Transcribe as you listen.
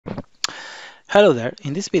Hello there,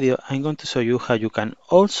 in this video I'm going to show you how you can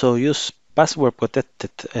also use password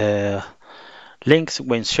protected links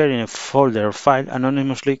when sharing a folder or file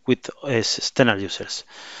anonymously with external users.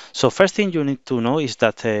 So first thing you need to know is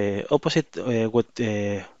that opposite what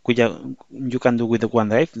you can do with the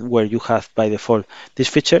OneDrive, where you have by default this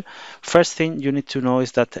feature, first thing you need to know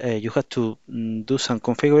is that you have to do some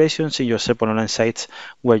configurations in your SharePoint Online sites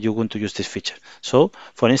where you want to use this feature. So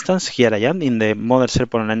for instance, here I am in the Modern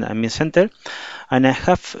SharePoint Online Admin Center, and I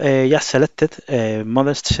have just selected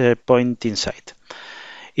Modern SharePoint Insight.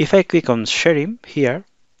 If I click on sharing here,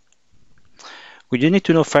 what you need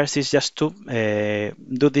to know first is just to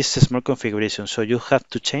do this small configuration. So you have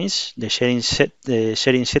to change the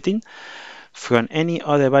sharing setting from any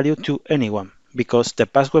other value to anyone, because the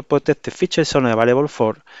password protected feature is only available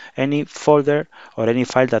for any folder or any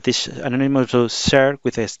file that is anonymously shared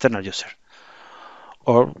with an external user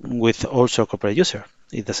or with also a corporate user.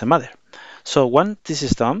 It doesn't matter. So once this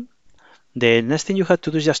is done, the next thing you have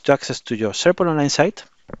to do is just to access to your SharePoint Online site.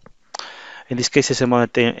 In this case, it's a modern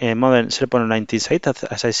SharePoint Online site,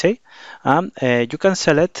 as I say. You can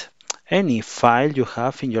select any file you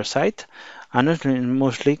have in your site, and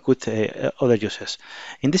mostly with other users.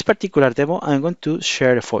 In this particular demo, I'm going to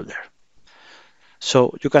share a folder.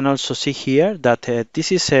 So you can also see here that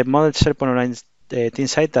this is a modern SharePoint Online team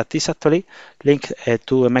site that is actually linked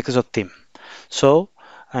to a Microsoft Team. So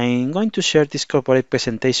I'm going to share this corporate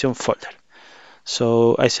presentation folder.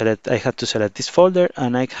 So I had to select this folder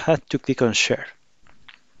and I had to click on share.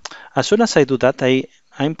 As soon as I do that,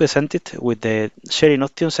 I'm presented with the sharing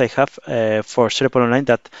options I have for SharePoint Online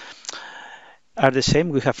that are the same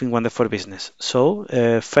we have in Wonderful Business. So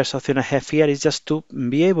first option I have here is just to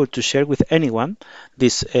be able to share with anyone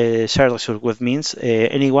this shared resource, which means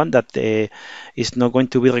anyone that is not going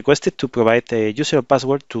to be requested to provide a user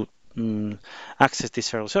password to access this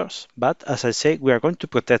shared resource. But as I say, we are going to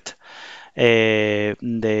protect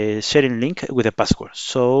the sharing link with a password,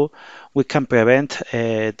 so we can prevent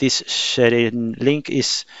this sharing link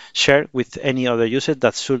is shared with any other user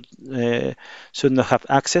that should not have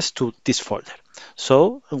access to this folder.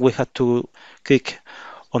 So we have to click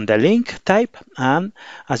on the link type, and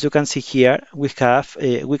as you can see here, we can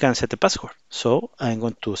set the password. So I'm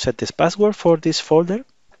going to set this password for this folder.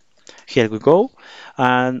 Here we go.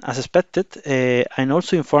 And as expected, I'm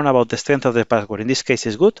also informed about the strength of the password. In this case,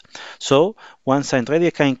 it's good. So once I'm ready,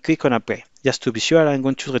 I can click on apply. Just to be sure, I'm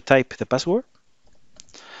going to retype the password.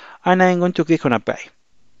 And I'm going to click on apply.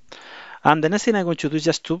 And the next thing I'm going to do is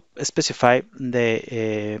just to specify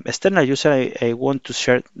the external user I want to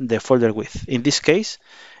share the folder with. In this case,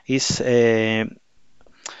 is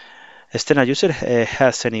external user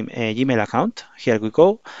has a Gmail account. Here we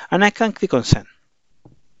go. And I can click on send.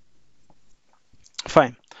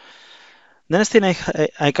 Fine. The next thing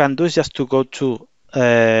I can do is just to go to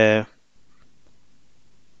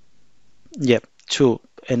to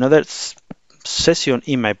another session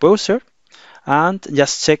in my browser and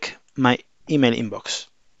just check my email inbox.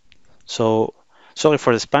 So sorry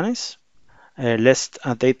for the Spanish. Let's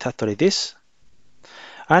update actually this.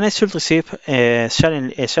 And I should receive a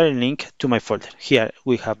sharing link to my folder. Here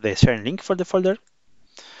we have the sharing link for the folder.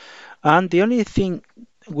 And the only thing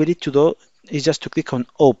we need to do is just to click on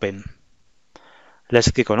open. Let's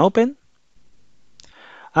click on open.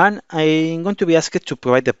 And I'm going to be asked to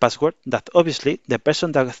provide the password that obviously the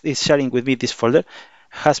person that is sharing with me this folder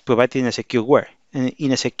has provided in a secure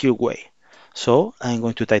way. So I'm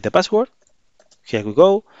going to type the password. Here we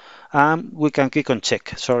go. We can click on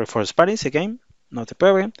check. Sorry for Spanish again, not a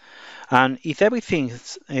problem. And if everything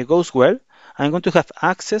goes well, I'm going to have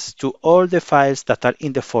access to all the files that are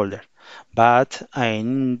in the folder. But I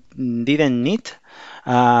didn't need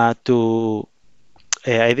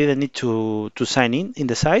to sign in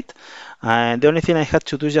the site, and the only thing I had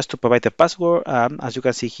to do is just to provide the password. As you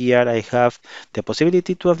can see here, I have the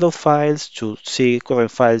possibility to upload files, to see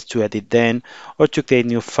current files, to edit them, or to create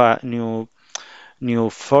new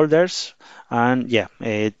folders, and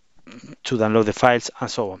to download the files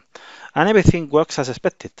and so on. And everything works as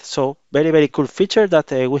expected. So very cool feature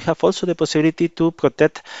that we have also the possibility to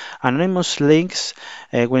protect anonymous links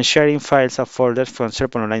when sharing files and folders from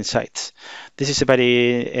SharePoint Online sites. This is a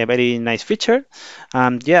very nice feature.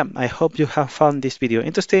 I hope you have found this video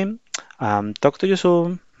interesting. Talk to you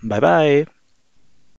soon. Bye bye.